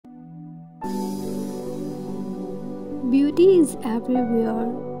Beauty is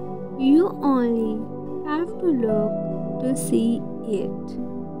everywhere. You only have to look to see it.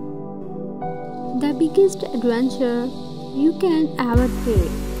 The biggest adventure you can ever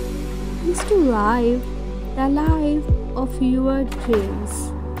take is to live the life of your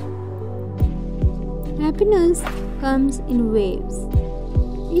dreams. Happiness comes in waves.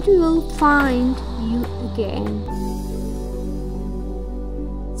 It will find you again.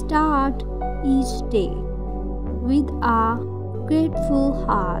 Start each day with a grateful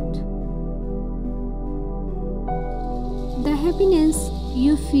heart. The happiness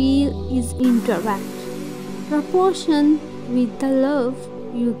you feel is in direct proportion with the love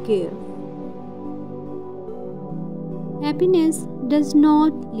you give. Happiness does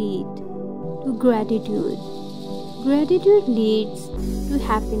not lead to gratitude. Gratitude leads to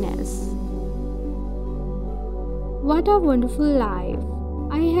happiness. What a wonderful life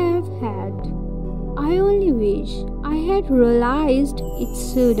I have had. I only wish I had realized it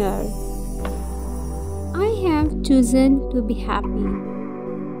sooner. I have chosen to be happy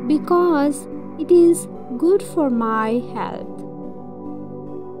because it is good for my health.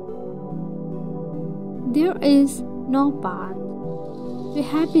 There is no path to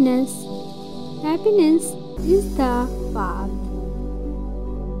happiness. Happiness is the path.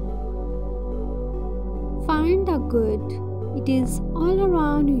 Find the good. It is all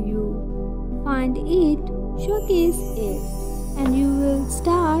around you. Find it, showcase it, and you will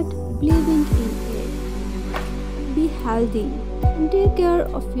start believing in it. Be healthy and take care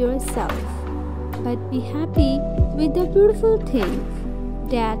of yourself, but be happy with the beautiful things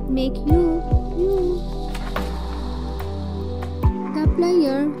that make you you. The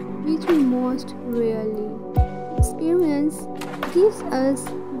player which we most rarely experience gives us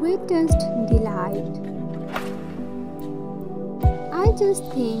greatest delight. I just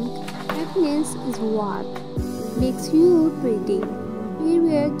think happiness is what makes you pretty.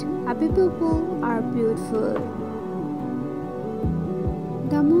 Period. Happy people are beautiful.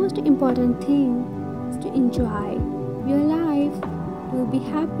 The most important thing is to enjoy your life. To be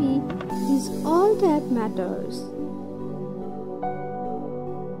happy is all that matters.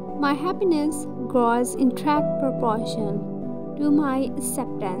 My happiness grows in direct proportion to my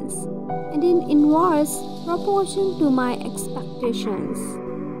acceptance and in inverse proportion to my expectations.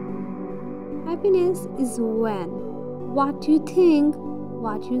 Happiness is when what you think,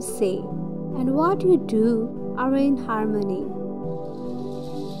 what you say, and what you do are in harmony.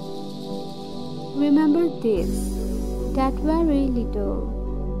 Remember this, that very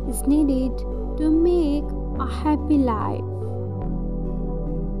little is needed to make a happy life.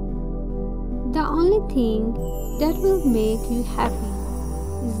 The only thing that will make you happy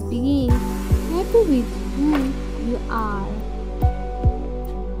is being happy with who you are.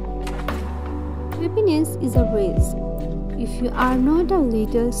 Happiness is a risk. If you are not a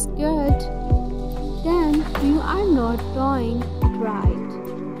little scared, then you are not doing it right.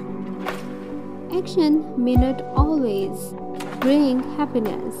 Action may not always bring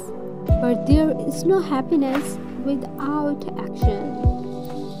happiness, but there is no happiness without action.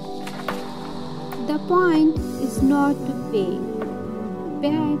 The point is not to pay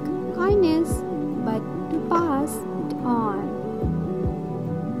back kindness, but to pass it on.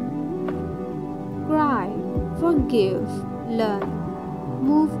 Cry, forgive, learn,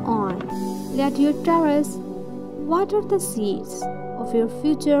 move on. Let your tears water the seeds of your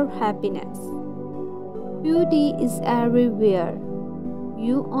future happiness. Beauty is everywhere.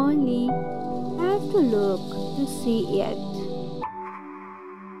 You only have to look to see it.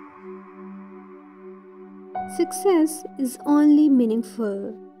 Success is only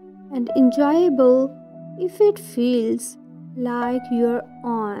meaningful and enjoyable if it feels like your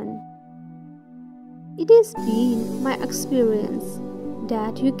own. It has been my experience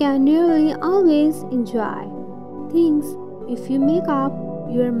that you can nearly always enjoy things if you make up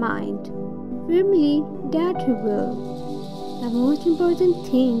your mind firmly that you will. The most important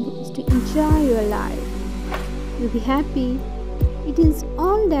thing is to enjoy your life. To be happy, it is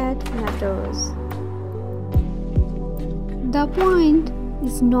all that matters. The point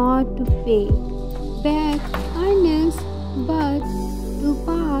is not to pay back kindness, but to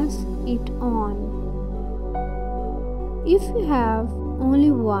pass it on. If you have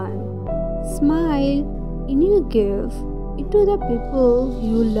only one smile, and you give it to the people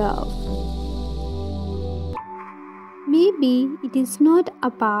you love. Maybe it is not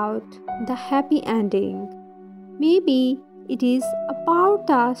about the happy ending. Maybe it is about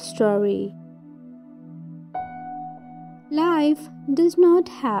the story. Life does not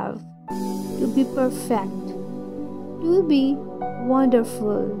have to be perfect to be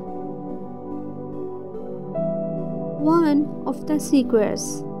wonderful. One of the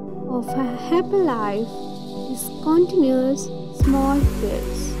secrets of a happy life is continuous small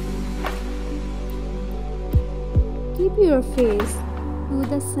wins. Keep your face to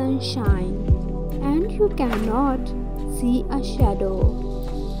the sunshine and you cannot see a shadow.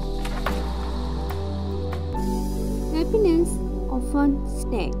 Happiness often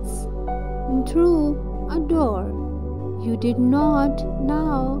sneaks in through a door you did not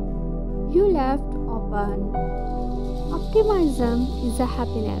know you left open. Optimism is a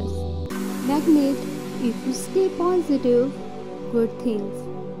happiness magnet. If you stay positive, good things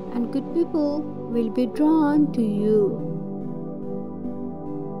and good people will be drawn to you.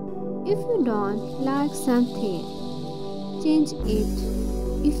 If you don't like something, change it.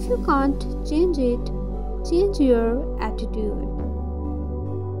 If you can't change it, change your attitude.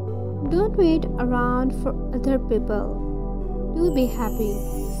 Don't wait around for other people to be happy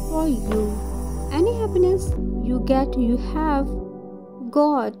for you. Any happiness you get, you have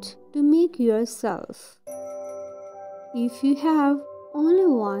got to make yourself. If you have only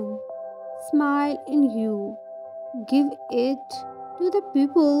one smile in you, give it to the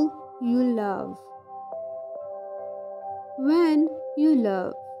people you love. When you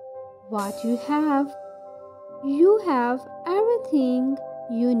love what you have everything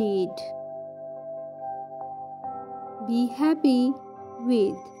you need. Be happy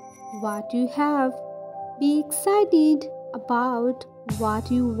with what you have. Be excited about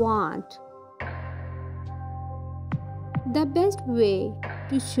what you want. The best way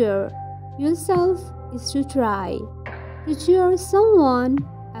to cheer yourself is to try to cheer someone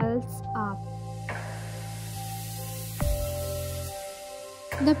else up.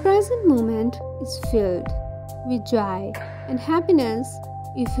 The present moment is filled with joy and happiness.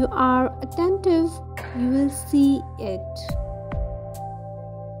 If you are attentive, you will see it.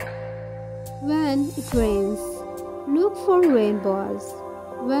 When it rains, look for rainbows.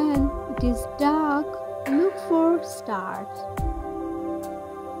 When it is dark, look for stars.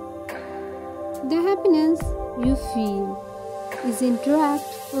 The happiness you feel is in direct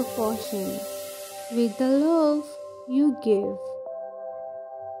proportion with the love you give.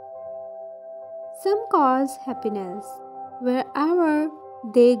 Some cause happiness wherever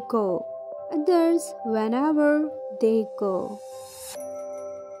they go, others whenever they go.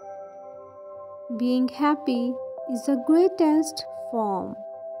 Being happy is the greatest form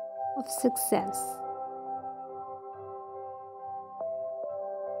of success.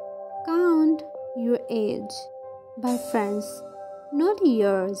 Count your age by friends, not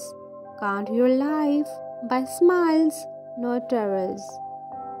years. Count your life by smiles, not errors.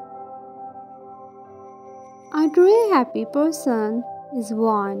 A truly happy person is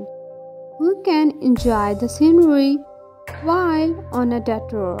one who can enjoy the scenery while on a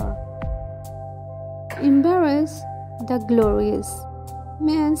detour. Embrace the glorious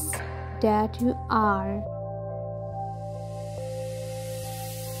mess that you are.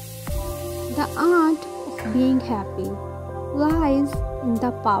 The art of being happy lies in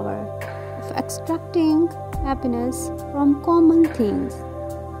the power of extracting happiness from common things.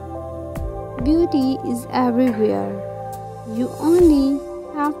 Beauty is everywhere. You only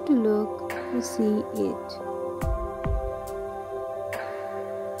have to look to see it.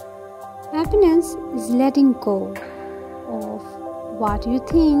 Happiness is letting go of what you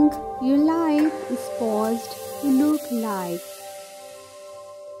think your life is supposed to look like.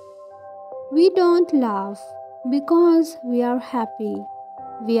 We don't laugh because we are happy.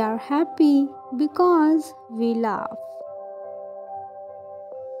 We are happy because we laugh.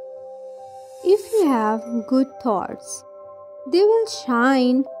 If you have good thoughts, they will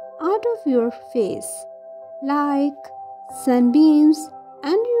shine out of your face like sunbeams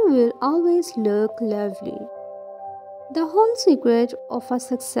and you will always look lovely. The whole secret of a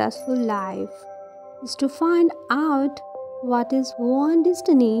successful life is to find out what is one's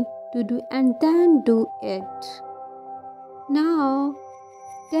destiny to do and then do it. Now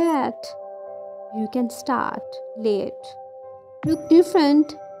that you can start late, look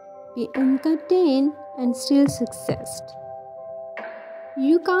different, be entertained and still succeed.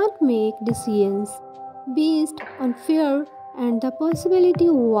 You can't make decisions based on fear and the possibility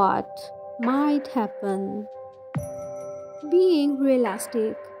of what might happen. Being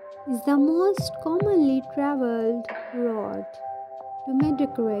realistic is the most commonly traveled road to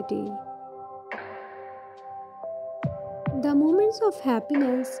mediocrity. The moments of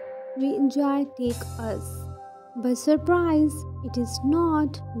happiness we enjoy take us by surprise. It is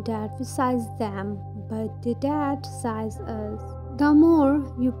not that we size them, but they that size us. The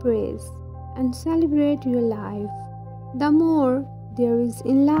more you praise and celebrate your life, the more there is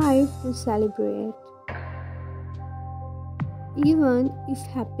in life to celebrate. Even if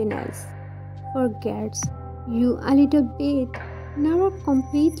happiness forgets you a little bit, never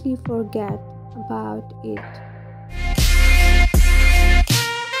completely forget about it.